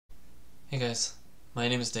Hey guys, my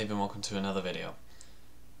name is Dave and welcome to another video.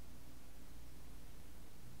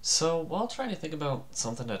 So, while trying to think about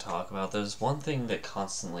something to talk about, there's one thing that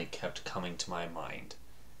constantly kept coming to my mind.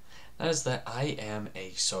 That is that I am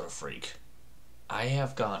a soda freak. I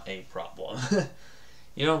have got a problem.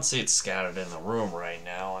 You don't see it scattered in the room right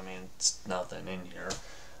now, I mean, it's nothing in here.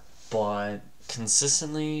 But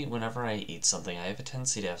consistently, whenever I eat something, I have a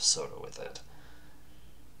tendency to have soda with it.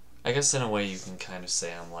 I guess in a way you can kind of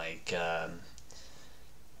say I'm like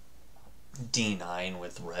D9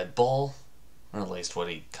 with Red Bull, or at least what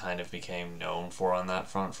he kind of became known for on that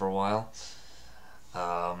front for a while.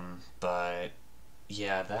 But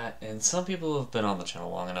yeah, that, and some people who have been on the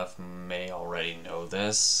channel long enough may already know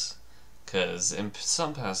this, because in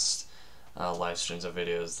some past live streams or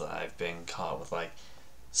videos that I've been caught with like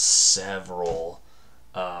several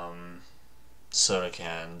soda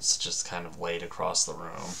cans just kind of laid across the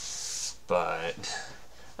room. But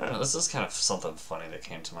I don't know, this is kind of something funny that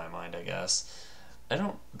came to my mind, I guess. I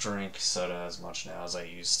don't drink soda as much now as I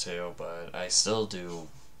used to, but I still do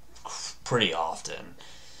pretty often.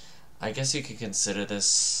 I guess you could consider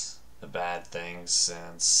this a bad thing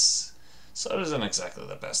since soda isn't exactly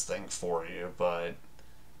the best thing for you, but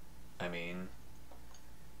I mean,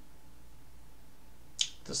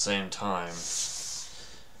 at the same time,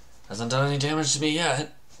 hasn't done any damage to me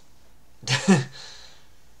yet.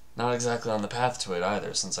 Not exactly on the path to it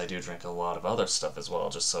either, since I do drink a lot of other stuff as well.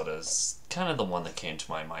 Just soda's kind of the one that came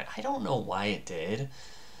to my mind. I don't know why it did,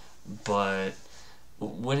 but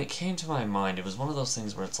when it came to my mind, it was one of those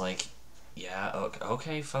things where it's like, yeah,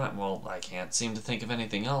 okay, fine. Well, I can't seem to think of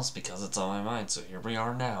anything else because it's on my mind, so here we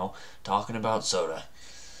are now, talking about soda.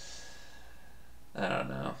 I don't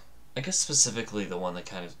know. I guess specifically the ones that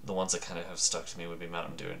kind of have stuck to me would be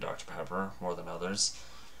Mountain Dew and Dr. Pepper more than others.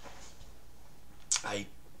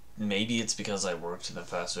 Maybe it's because I worked in the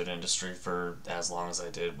fast food industry for as long as I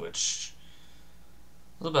did, which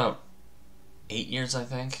was about 8 years, I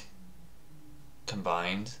think,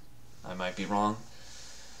 combined. I might be wrong.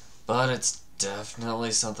 But it's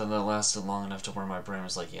definitely something that lasted long enough to where my brain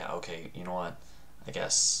was like, yeah, okay, you know what? I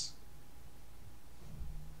guess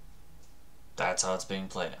that's how it's being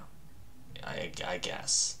played out. I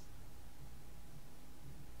guess.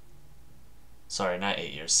 Sorry, not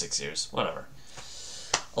 8 years, 6 years, whatever.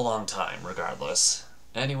 A long time, regardless.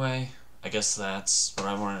 Anyway, I guess that's what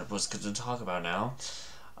I was good to talk about now.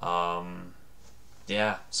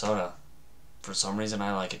 Yeah, soda. For some reason,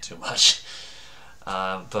 I like it too much.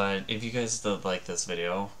 But if you guys did like this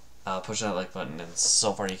video, push that like button, and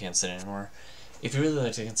so far you can't sit anymore. If you really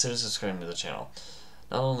like to, consider subscribing to the channel.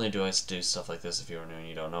 Not only do I do stuff like this if you're new and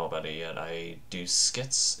you don't know about it yet, I do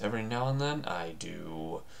skits every now and then. I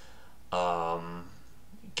do,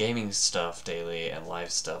 gaming stuff daily and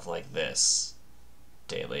live stuff like this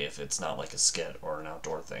daily if it's not like a skit or an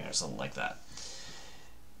outdoor thing or something like that.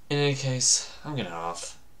 In any case, I'm gonna head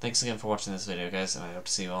off. Thanks again for watching this video, guys, and I hope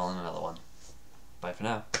to see you all in another one. Bye for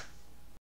now.